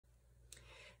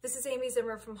This is Amy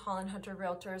Zimmer from Holland Hunter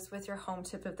Realtors with your home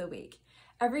tip of the week.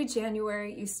 Every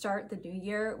January, you start the new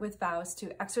year with vows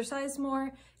to exercise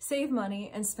more, save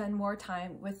money, and spend more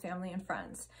time with family and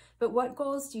friends. But what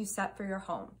goals do you set for your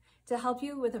home? To help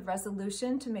you with a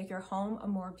resolution to make your home a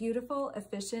more beautiful,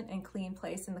 efficient, and clean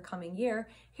place in the coming year,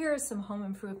 here are some home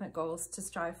improvement goals to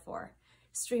strive for.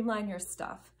 Streamline your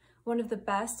stuff. One of the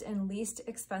best and least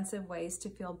expensive ways to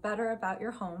feel better about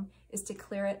your home is to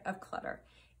clear it of clutter.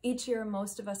 Each year,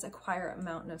 most of us acquire a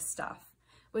mountain of stuff.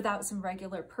 Without some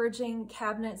regular purging,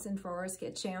 cabinets and drawers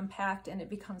get jam-packed and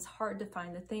it becomes hard to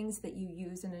find the things that you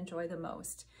use and enjoy the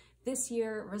most. This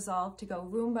year, resolve to go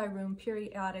room by room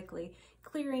periodically,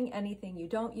 clearing anything you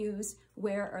don't use,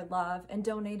 wear, or love, and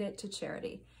donate it to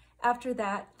charity. After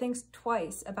that, think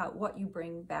twice about what you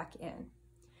bring back in.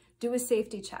 Do a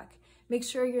safety check. Make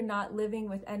sure you're not living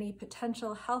with any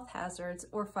potential health hazards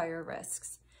or fire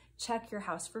risks. Check your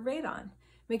house for radon.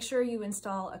 Make sure you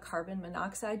install a carbon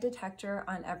monoxide detector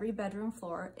on every bedroom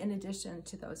floor in addition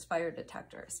to those fire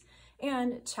detectors.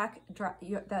 And check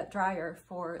that dryer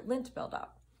for lint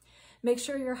buildup. Make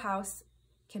sure your house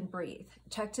can breathe.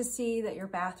 Check to see that your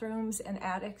bathrooms and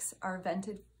attics are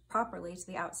vented properly to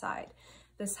the outside.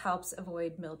 This helps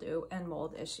avoid mildew and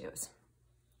mold issues.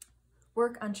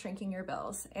 Work on shrinking your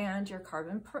bills and your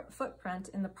carbon footprint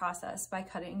in the process by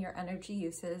cutting your energy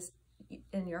uses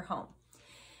in your home.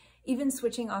 Even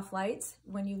switching off lights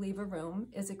when you leave a room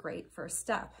is a great first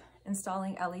step.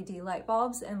 Installing LED light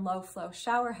bulbs and low flow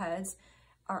shower heads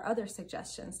are other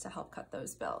suggestions to help cut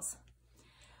those bills.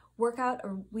 Work out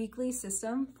a weekly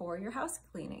system for your house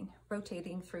cleaning.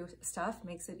 Rotating through stuff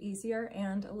makes it easier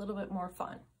and a little bit more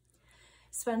fun.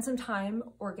 Spend some time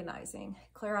organizing.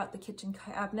 Clear out the kitchen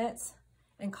cabinets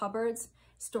and cupboards.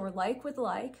 Store like with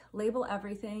like, label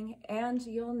everything, and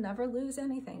you'll never lose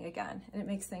anything again, and it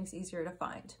makes things easier to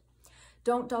find.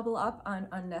 Don't double up on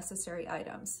unnecessary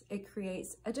items. It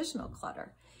creates additional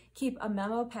clutter. Keep a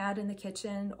memo pad in the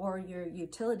kitchen or your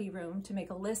utility room to make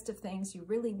a list of things you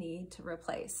really need to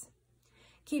replace.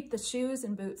 Keep the shoes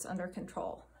and boots under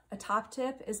control. A top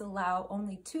tip is allow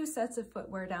only 2 sets of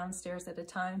footwear downstairs at a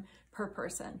time per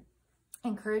person.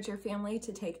 Encourage your family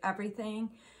to take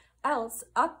everything else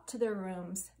up to their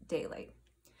rooms daily.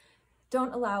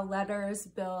 Don't allow letters,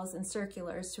 bills, and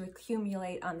circulars to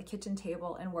accumulate on the kitchen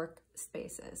table and work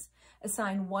spaces.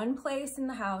 Assign one place in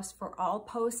the house for all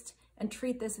posts and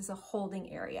treat this as a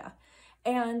holding area.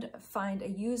 And find a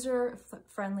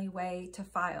user-friendly way to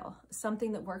file,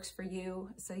 something that works for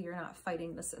you so you're not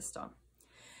fighting the system.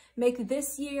 Make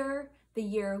this year the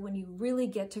year when you really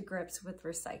get to grips with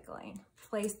recycling.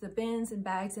 Place the bins and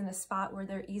bags in a spot where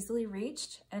they're easily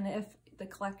reached, and if the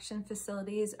collection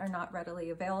facilities are not readily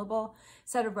available,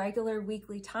 set a regular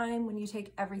weekly time when you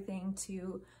take everything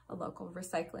to a local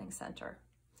recycling center.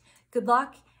 Good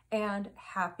luck and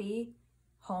happy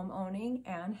home owning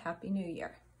and Happy New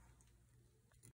Year.